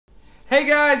Hey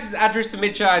guys, it's Adris from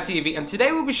Midshire TV, and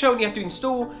today we'll be showing you how to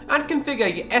install and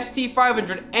configure your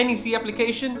ST500 NEC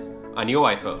application on your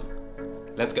iPhone.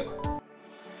 Let's go.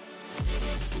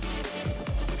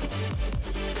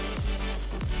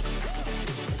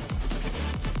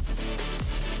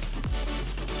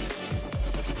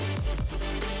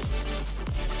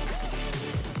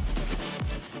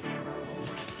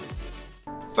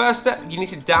 First step, you need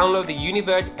to download the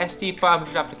Univerge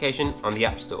ST500 application on the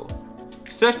App Store.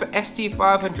 Search for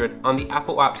ST500 on the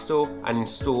Apple App Store and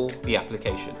install the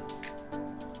application.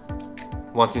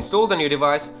 Once installed on your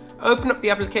device, open up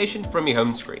the application from your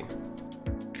home screen.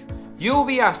 You will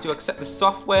be asked to accept the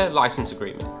software license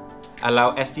agreement.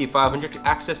 Allow ST500 to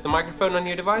access the microphone on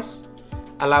your device.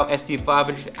 Allow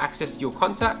ST500 to access your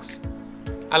contacts.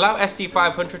 Allow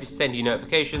ST500 to send you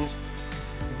notifications.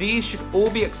 These should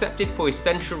all be accepted for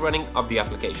essential running of the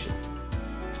application.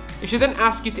 It should then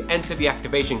ask you to enter the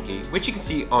activation key, which you can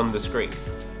see on the screen.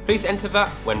 Please enter that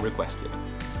when requested.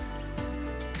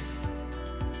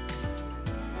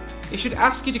 It should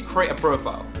ask you to create a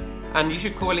profile, and you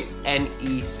should call it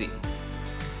NEC.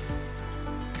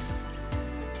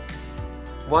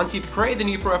 Once you've created the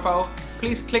new profile,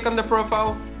 please click on the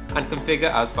profile and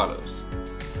configure as follows.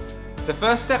 The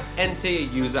first step, enter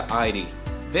your user ID.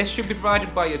 This should be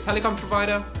provided by your telecom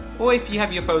provider, or if you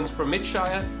have your phones from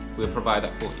Midshire, we'll provide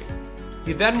that for you.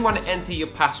 You then want to enter your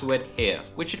password here,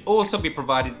 which should also be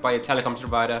provided by your telecom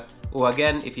provider, or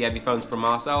again, if you have your phones from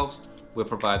ourselves, we'll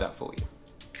provide that for you.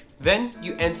 Then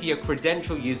you enter your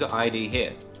credential user ID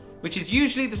here, which is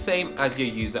usually the same as your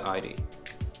user ID.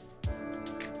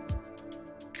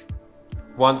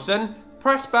 Once done,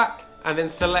 press back and then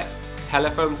select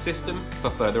telephone system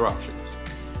for further options.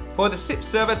 For the SIP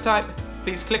server type,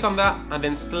 please click on that and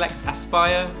then select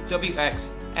Aspire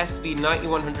WX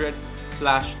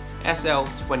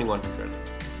SV9100/SL2100.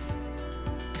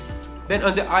 Then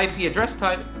under IP address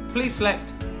type, please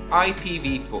select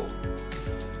IPv4.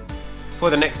 For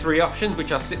the next three options,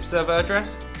 which are SIP server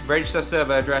address, register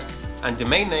server address, and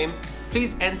domain name,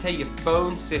 please enter your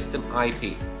phone system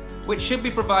IP, which should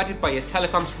be provided by your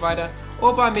telecoms provider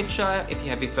or by Midshire if you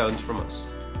have your phones from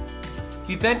us.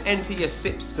 You then enter your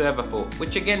SIP server port,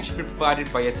 which again should be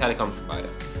provided by your telecom provider.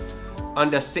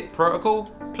 Under SIP protocol,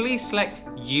 please select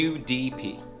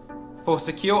UDP. For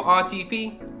secure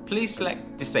RTP, please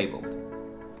select disabled.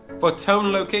 For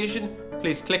tone location,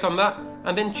 please click on that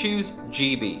and then choose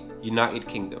GB, United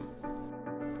Kingdom.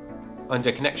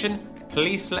 Under connection,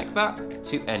 please select that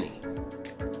to any.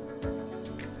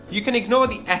 You can ignore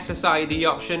the SSID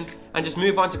option and just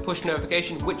move on to push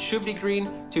notification, which should be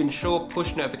green to ensure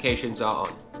push notifications are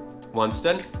on. Once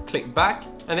done, click back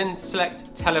and then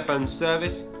select telephone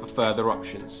service for further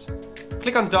options.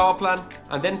 Click on dial plan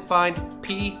and then find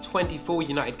P24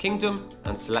 United Kingdom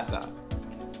and select that.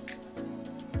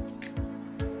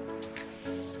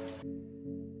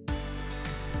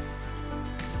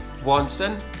 Once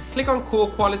done, click on call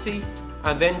quality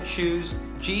and then choose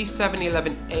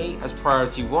G711A as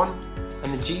priority 1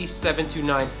 and the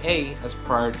G729A as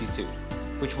priority 2,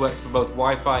 which works for both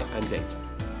Wi-Fi and data.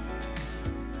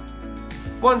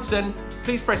 Once done,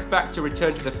 please press back to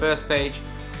return to the first page.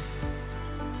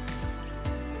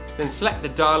 Then select the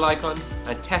dial icon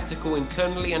and test the call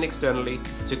internally and externally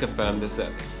to confirm the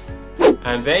service.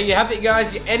 And there you have it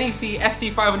guys, your NEC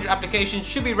ST500 application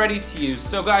should be ready to use.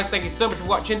 So guys, thank you so much for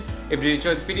watching. If you did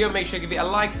enjoy the video, make sure you give it a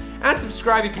like and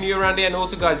subscribe if you're new around here. And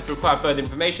also guys, if you require further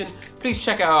information, please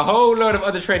check out a whole load of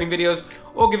other training videos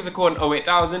or give us a call on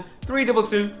 08000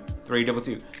 322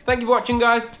 322. Thank you for watching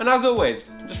guys, and as always,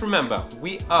 just remember,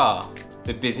 we are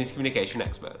the business communication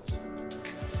experts.